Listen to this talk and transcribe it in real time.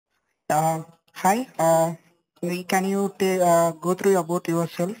Hi. Can you go through about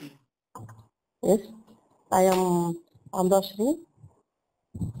yourself? Yes, I am Amrashri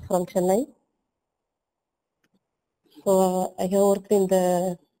from Chennai. So I have worked in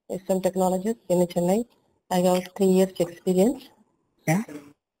the SM technologies in Chennai. I have 3 years experience. Yeah.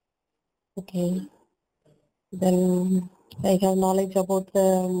 Okay. Then I have knowledge about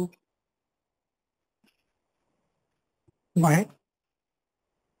the Go ahead.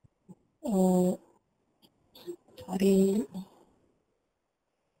 sorry.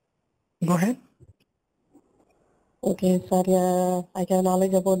 Go ahead. Okay, sorry. I have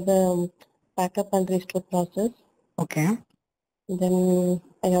knowledge about the backup and restore process. Okay. Then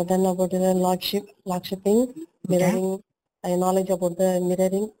I have done about the log shipping, mirroring. I have knowledge about the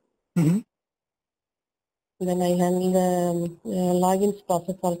mirroring. Mm-hmm. Then I handle the logins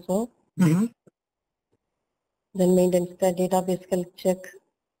process also. Mm-hmm. Then maintenance the database health check.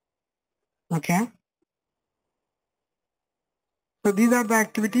 Okay. So these are the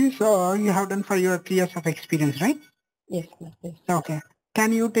activities you have done for your 3 years of experience, right? Yes, ma'am, yes. Okay.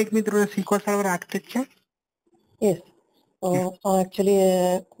 Can you take me through the SQL Server architecture? Yes. Actually,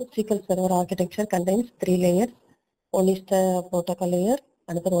 SQL Server architecture contains 3 layers. One is the protocol layer,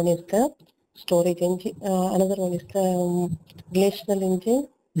 another one is the storage engine, another one is the relational engine,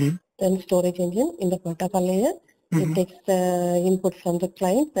 Mm-hmm. then storage engine. In the protocol layer, Mm-hmm. it takes the input from the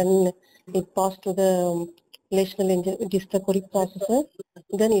client, then it passes to the relational engine, it is the query processor.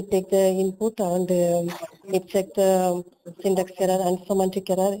 Then it takes the input and it checks the syntax error and semantic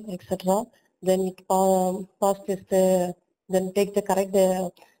error, etc. Then it passes the, then take the correct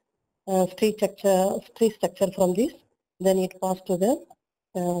tree structure from this. Then it passes to the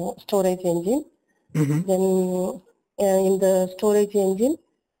storage engine. Mm-hmm. Then in the storage engine,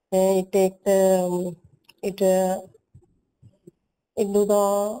 it takes the it do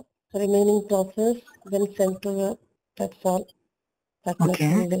the remaining process, then send to the, that's all. That much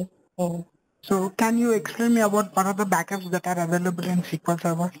Okay. only. So can you explain me about what are the backups that are available in SQL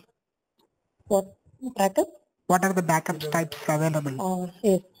Server? What backup? What are the backup types available?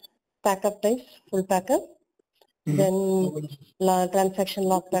 Yes, backup types, full backup. Mm-hmm. Then transaction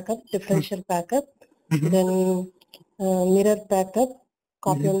log backup, differential backup. Mm-hmm. Then mirror backup,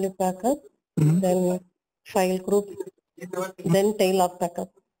 copy only backup. Mm-hmm. Then file group. Then tail log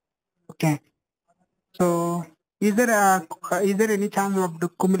backup. Okay. So is there any chance of the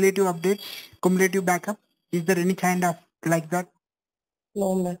cumulative updates, cumulative backup? Is there any kind of like that?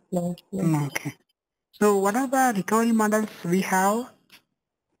 No, ma'am, no. No, okay. So what are the recovery models we have?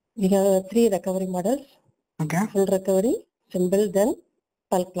 We have 3 recovery models. Okay. Full recovery, simple, then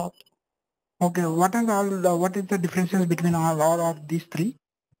bulk log. Okay. What is the differences between all of these three?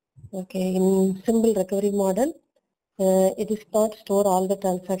 Okay, in simple recovery model, it is not store all the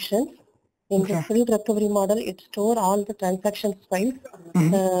transactions. In the Okay. full recovery model, it store all the transactions files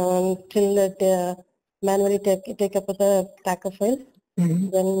till it manually take up the backup files.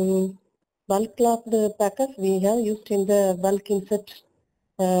 Then bulk locked backup we have used in the bulk insert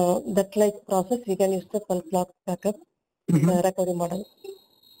that like process we can use the bulk lock backup recovery model.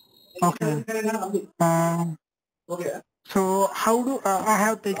 Okay. So how do I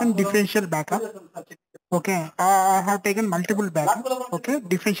have taken differential backup? Okay. I have taken multiple backups. Okay.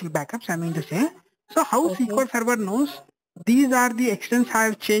 Differential backups, I mean to say. So how SQL Server knows these are the extents I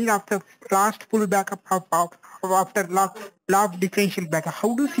have changed after last full backup after last differential backup.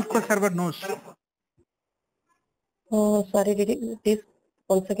 How do SQL Server knows? Sorry, did it please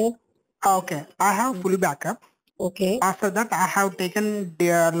once again? Okay. I have full backup. Okay. After that, I have taken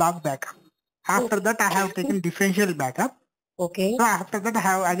the log backup. After that, I have taken differential backup. Okay. So after that,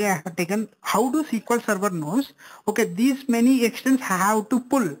 I have taken, how do SQL Server knows, okay, these many extents I have to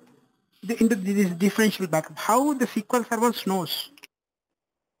pull into this differential backup. How the SQL Server knows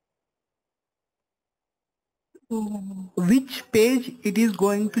which page it is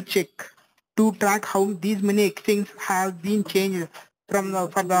going to check to track how these many extents have been changed from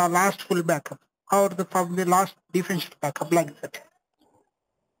for the last full backup or from the last differential backup, like that.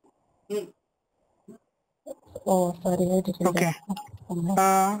 Oh, sorry, I didn't Okay.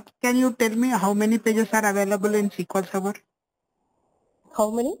 get. Can you tell me how many pages are available in SQL Server? How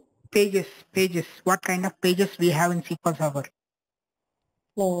many? Pages. What kind of pages we have in SQL Server?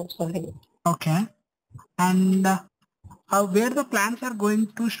 No, sorry. Okay. And where the plans are going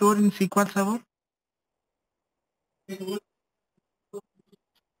to store in SQL Server?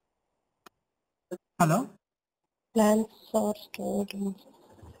 Hello? Plans are stored in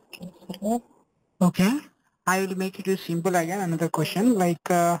server. Okay. I will make it simple again. Another question like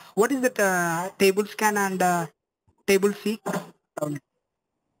what is that table scan and table seek?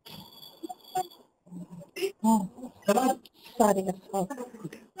 Oh, sorry. Oh.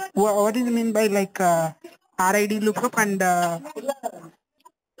 What do you mean by like RID lookup and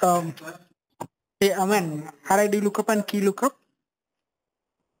um, I mean RID lookup and key lookup?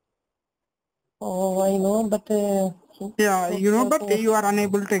 Oh, I know, but Yeah, you know, but you are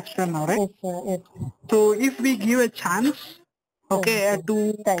unable to explain now, right? yes, yes. So if we give a chance, okay,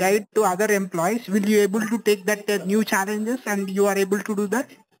 to Thank guide to other employees, will you able to take that new challenges and you are able to do that?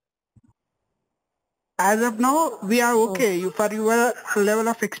 As of now, we are okay. For your level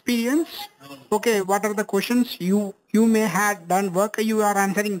of experience, okay, what are the questions you may have done work, you are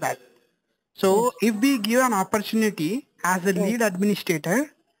answering that. So if we give an opportunity as a lead administrator,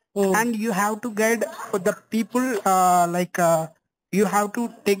 and you have to guide the people, you have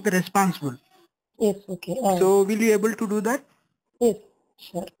to take the responsible. Yes, okay. So will you able to do that? Yes,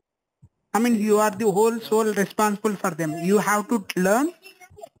 sure. I mean, you are the whole soul responsible for them. You have to learn.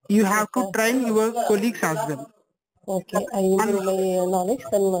 You have to train your colleagues as well. Okay, I improve my knowledge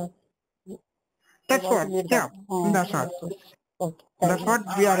and That's what. Yeah, that's what. Okay, That's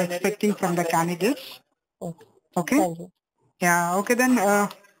what we are expecting from the candidates. okay. Okay. Thank you. Yeah. Okay. Then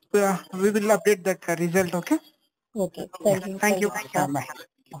we will update that result. Okay. Okay, thank you. Thank you. Thank Yeah, you. bye.